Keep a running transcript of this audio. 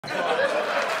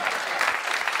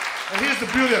And here's the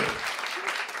beauty of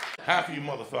it. Half of you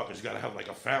motherfuckers gotta have like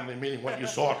a family meeting, what you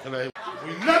saw today.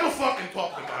 We never fucking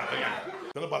talked about it again.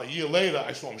 Then about a year later,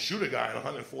 I saw him shoot a guy on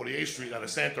 148th Street at a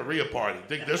Santeria party.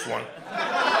 Dig this one.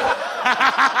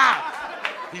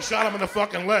 He shot him in the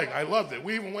fucking leg. I loved it.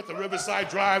 We even went to Riverside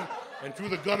Drive and threw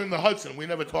the gun in the Hudson. We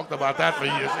never talked about that for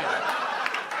years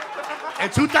either. In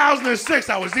 2006,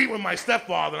 I was eating with my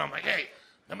stepfather, and I'm like, hey,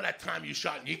 remember that time you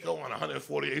shot Nico on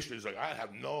 148th Street? He's like, I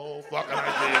have no fucking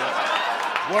idea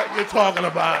what you're talking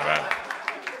about, man.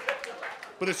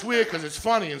 But it's weird because it's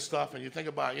funny and stuff, and you think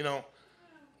about, you know,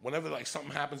 whenever like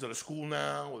something happens at a school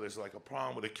now, or there's like a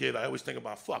problem with a kid, I always think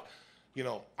about, fuck, you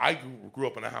know, I grew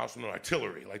up in a house with no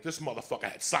artillery. Like this motherfucker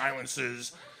had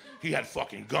silencers, he had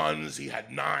fucking guns, he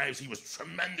had knives, he was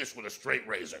tremendous with a straight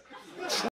razor.